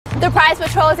The Prize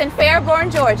Patrol is in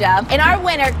Fairborn, Georgia, and our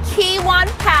winner, Keiwan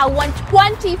P, won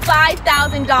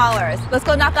 $25,000. Let's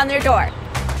go knock on their door.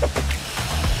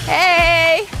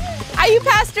 Hey, are you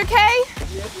Pastor K?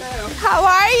 Yes, ma'am. How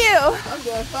are you? I'm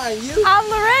doing fine. You? I'm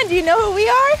Loren. Do you know who we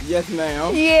are? Yes,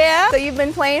 ma'am. Yeah. So you've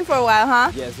been playing for a while,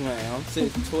 huh? Yes, ma'am.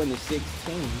 Since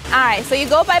 2016. All right. So you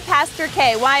go by Pastor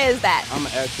K. Why is that? I'm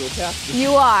an actual pastor.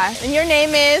 You are. And your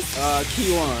name is?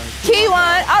 Keiwan.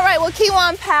 Keiwan. All right. Well,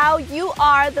 Keiwan Pal, you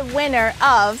are the winner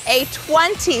of a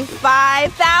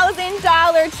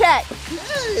 $25,000 check.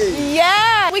 Hey.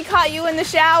 Yeah. We caught you in the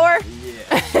shower. Yeah.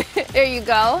 There you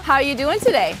go. How are you doing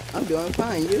today? I'm doing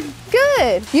fine. You?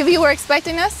 Good. You were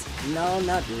expecting us? No,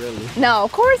 not really. No,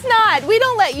 of course not. We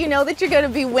don't let you know that you're going to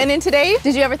be winning today.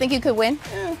 Did you ever think you could win?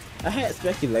 Yeah. I had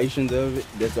speculations of it.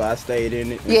 That's why I stayed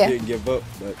in it and didn't give up.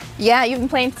 But yeah, you've been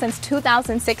playing since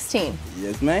 2016.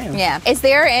 Yes, ma'am. Yeah. Is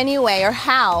there any way or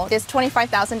how this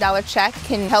 $25,000 check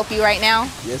can help you right now?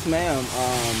 Yes, ma'am.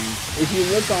 If you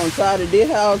look on side of this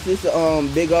house, it's a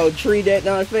big old tree that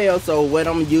done fell. So what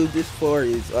I'm gonna use this for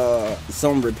is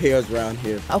some repairs around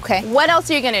here. Okay. What else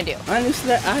are you gonna do?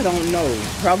 Honestly, I don't know.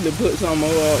 Probably put some more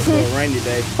up for a rainy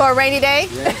day. For a rainy day?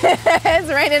 Yeah. It's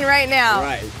raining right now.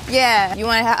 Right. Yeah. You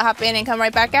want to hop in and come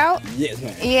right back out? Yes,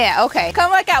 ma'am. Yeah. Okay. Come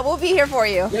back out. We'll be here for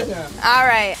you. Yes, ma'am. All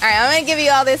right. All right. I'm gonna give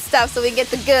you all this stuff so we can get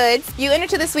the goods. You enter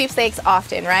to the sweepstakes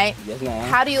often, right? Yes, ma'am.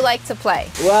 How do you like to play?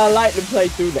 Well, I like to play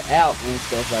through the app and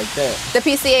stuff like that. The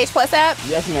PCH Plus app?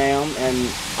 Yes, ma'am, and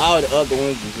all the other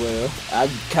ones as well. I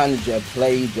kind of just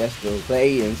play just to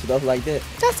play and stuff like that.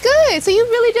 That's good. So you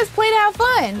really just play to have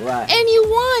fun. Right. And you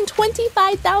won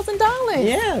 $25,000.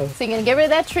 Yeah. So you're gonna get rid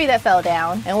of that tree that fell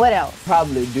down. And what else?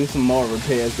 Probably do some more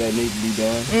repairs that need to be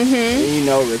done. Mm-hmm. And, you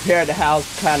know, repair the house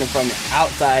kind of from the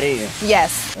outside in.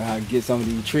 Yes. Get some of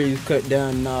these trees cut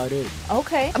down and all that.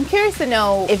 Okay. I'm curious to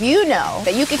know if you know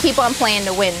that you could keep on playing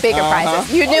to win bigger prizes.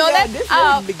 You knew yeah, that? This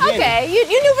was the beginning. Okay. You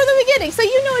knew from the beginning, so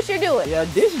you know what you're doing. Yeah,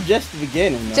 this is just the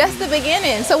beginning. Man. Just the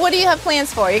beginning. So what do you have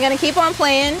plans for? You're gonna keep on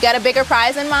playing? Got a bigger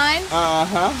prize in mind? I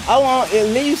want at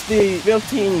least the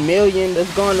 15 million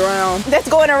that's going around. That's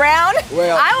going around?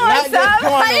 Well, I want not just some.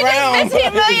 going around.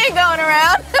 15 million going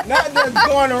around. Not just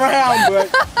going around, but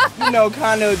you know,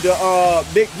 kind of the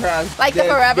big prize. Like the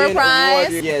forever prize?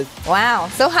 Awarded. Yes. Wow.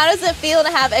 So how does it feel to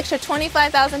have extra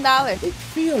 $25,000? It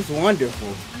feels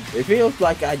wonderful. It feels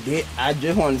like I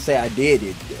just want to say I did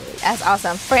it. That's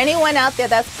awesome. For anyone out there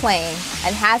that's playing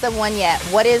and hasn't won yet,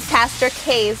 what is Pastor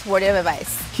K's word of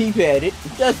advice? Keep at it.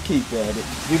 Just keep at it.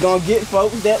 You're going to get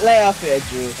folks that laugh at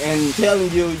you and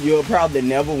telling you you'll probably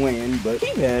never win, but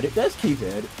keep at it. Just keep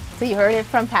at it. So you heard it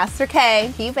from Pastor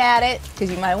K. Keep at it,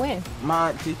 because you might win.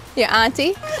 My auntie. Your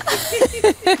auntie?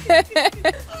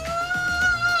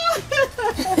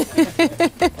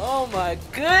 Oh my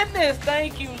goodness,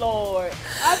 thank you, Lord.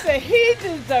 I said, he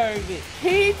deserves it.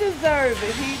 He deserves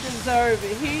it. He deserves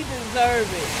it. He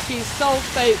deserves it. He's so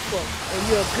faithful. And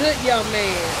you're a good young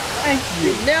man. Thank you.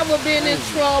 You've never been in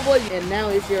trouble, and now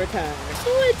it's your time.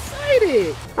 So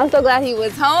excited. I'm so glad he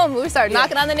was home. We started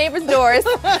knocking on the neighbors' doors.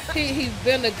 He's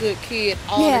been a good kid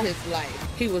all of his life.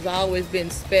 He was always been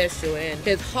special, and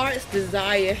his heart's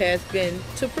desire has been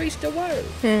to preach the word.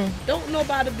 Don't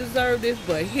nobody deserve this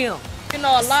but him. You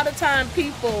know, a lot of time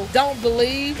people don't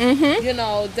believe, you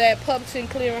know, that publishing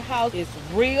clearinghouse is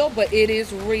real, but it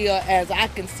is real as I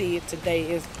can see it today.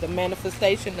 It's the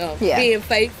manifestation of being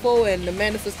faithful and the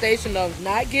manifestation of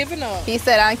not giving up. He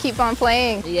said, I keep on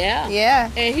playing. Yeah. Yeah.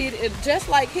 And he, just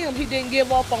like him, he didn't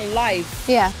give up on life.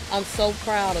 Yeah. I'm so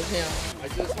proud of him. I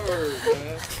just heard,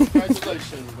 man.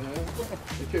 Congratulations, man.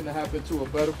 It couldn't have happened to a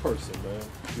better person, man.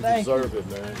 You deserve it,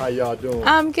 man. How y'all doing?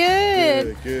 I'm good.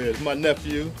 Good, good. My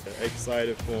nephew,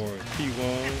 excited for him.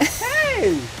 Keiwan.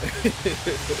 Hey!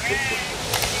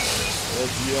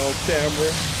 That's you on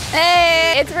camera.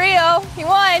 Hey, it's real. He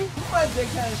won. You must be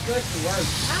kind of stressed to work.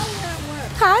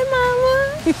 Hi, Mama.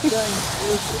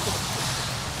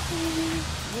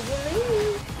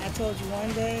 I told you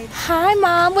one day. Hi,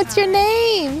 Mom. What's your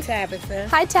name? Tabitha.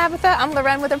 Hi, Tabitha. I'm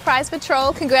Loren with the Prize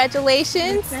Patrol.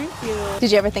 Congratulations. Thank you.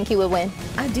 Did you ever think you would win?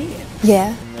 I did.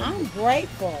 Yeah. I'm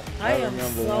grateful. I am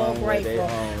remember so one where they,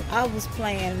 grateful. I was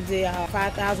playing the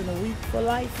 $5,000 a week for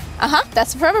life.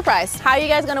 That's the forever prize. How are you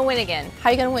guys going to win again? How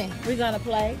are you going to win? We're gonna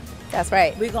play. That's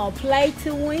right. We're gonna play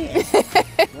to win.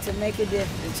 To make a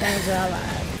difference, to change our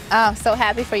lives. Oh, so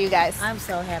happy for you guys. I'm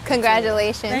so happy.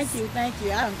 Congratulations. Thank you, thank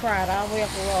you. I done cried all the way up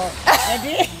the road. I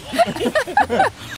did.